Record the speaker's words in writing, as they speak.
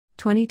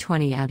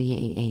2020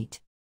 Audi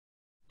A8.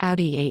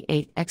 Audi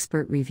A8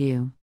 Expert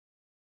Review.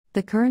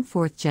 The current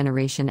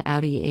fourth-generation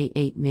Audi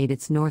A8 made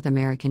its North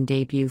American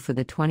debut for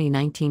the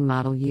 2019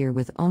 model year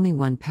with only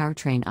one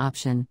powertrain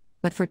option,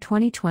 but for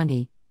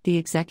 2020, the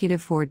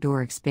Executive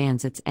four-door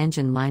expands its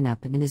engine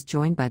lineup and is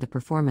joined by the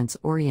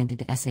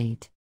performance-oriented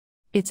S8.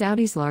 It's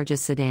Audi's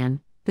largest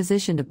sedan,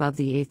 positioned above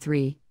the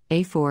A3,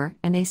 A4,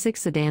 and A6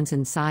 sedans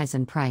in size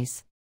and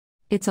price.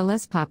 It's a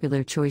less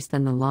popular choice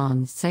than the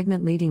long,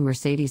 segment-leading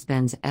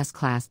Mercedes-Benz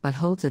S-Class but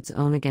holds its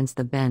own against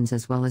the Benz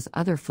as well as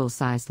other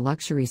full-sized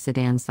luxury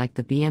sedans like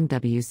the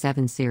BMW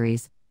 7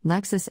 Series,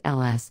 Lexus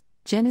LS,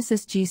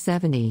 Genesis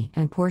G70,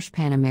 and Porsche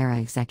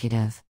Panamera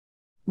Executive.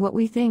 What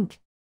we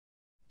think?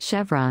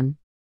 Chevron.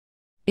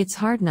 It's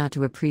hard not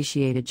to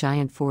appreciate a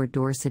giant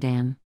four-door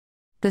sedan.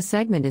 The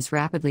segment is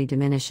rapidly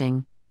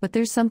diminishing, but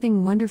there's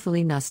something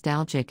wonderfully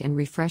nostalgic and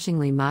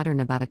refreshingly modern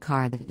about a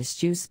car that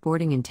eschews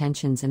sporting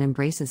intentions and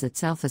embraces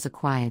itself as a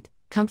quiet,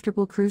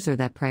 comfortable cruiser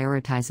that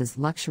prioritizes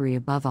luxury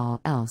above all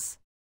else.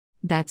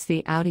 That's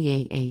the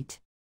Audi A8.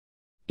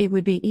 It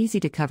would be easy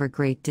to cover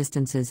great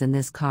distances in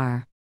this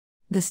car.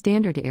 The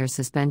standard air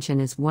suspension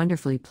is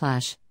wonderfully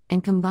plush,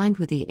 and combined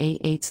with the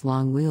A8's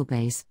long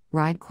wheelbase,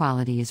 ride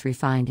quality is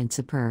refined and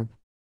superb.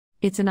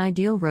 It's an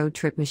ideal road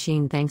trip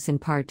machine thanks in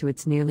part to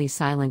its nearly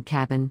silent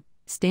cabin,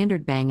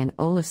 standard Bang &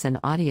 Olufsen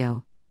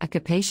audio, a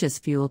capacious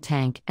fuel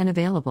tank, and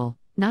available,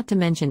 not to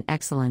mention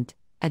excellent,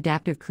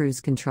 adaptive cruise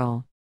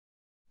control.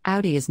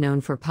 Audi is known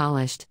for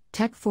polished,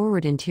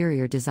 tech-forward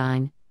interior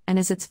design, and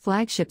as its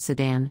flagship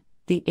sedan,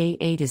 the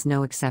A8 is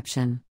no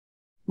exception.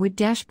 With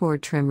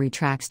dashboard trim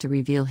retracts to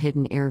reveal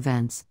hidden air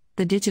vents,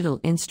 the digital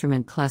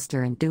instrument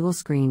cluster and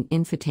dual-screen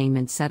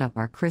infotainment setup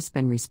are crisp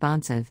and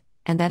responsive,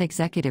 and that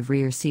executive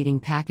rear seating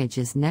package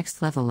is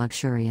next-level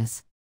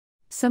luxurious.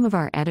 Some of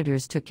our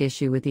editors took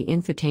issue with the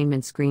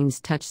infotainment screen's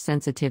touch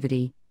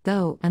sensitivity,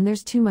 though, and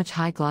there's too much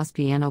high-gloss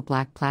piano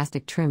black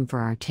plastic trim for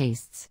our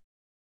tastes.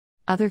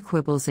 Other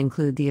quibbles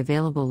include the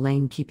available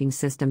lane-keeping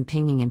system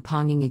pinging and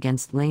ponging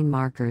against lane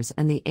markers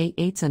and the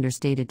A8's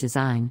understated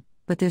design,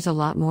 but there's a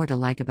lot more to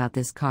like about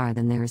this car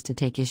than there is to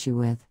take issue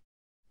with.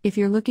 If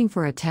you're looking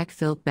for a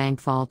tech-filled bank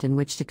vault in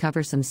which to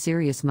cover some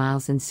serious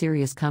miles in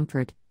serious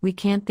comfort, we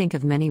can't think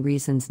of many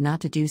reasons not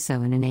to do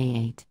so in an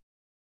A8.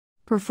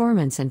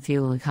 Performance and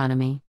fuel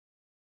economy.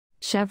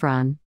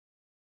 Chevron.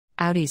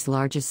 Audi's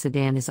largest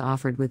sedan is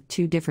offered with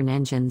two different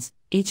engines,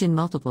 each in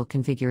multiple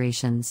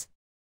configurations.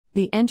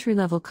 The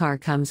entry-level car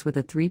comes with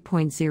a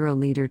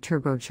 3.0-liter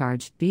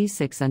turbocharged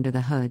V6 under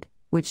the hood,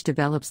 which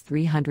develops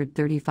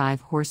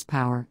 335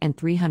 horsepower and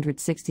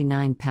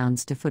 369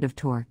 pounds-to-foot of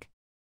torque.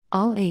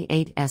 All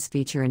A8s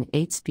feature an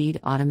 8-speed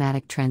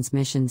automatic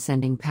transmission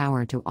sending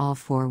power to all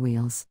four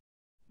wheels.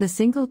 The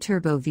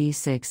single-turbo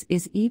V6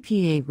 is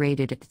EPA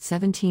rated at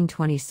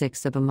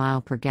 1726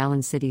 mpg per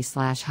gallon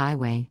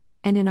city/highway,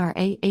 and in our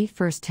A8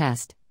 first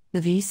test,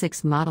 the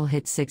V6 model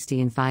hit 60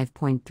 in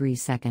 5.3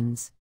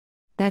 seconds.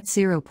 That's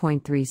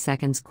 0.3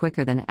 seconds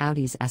quicker than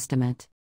Audi's estimate.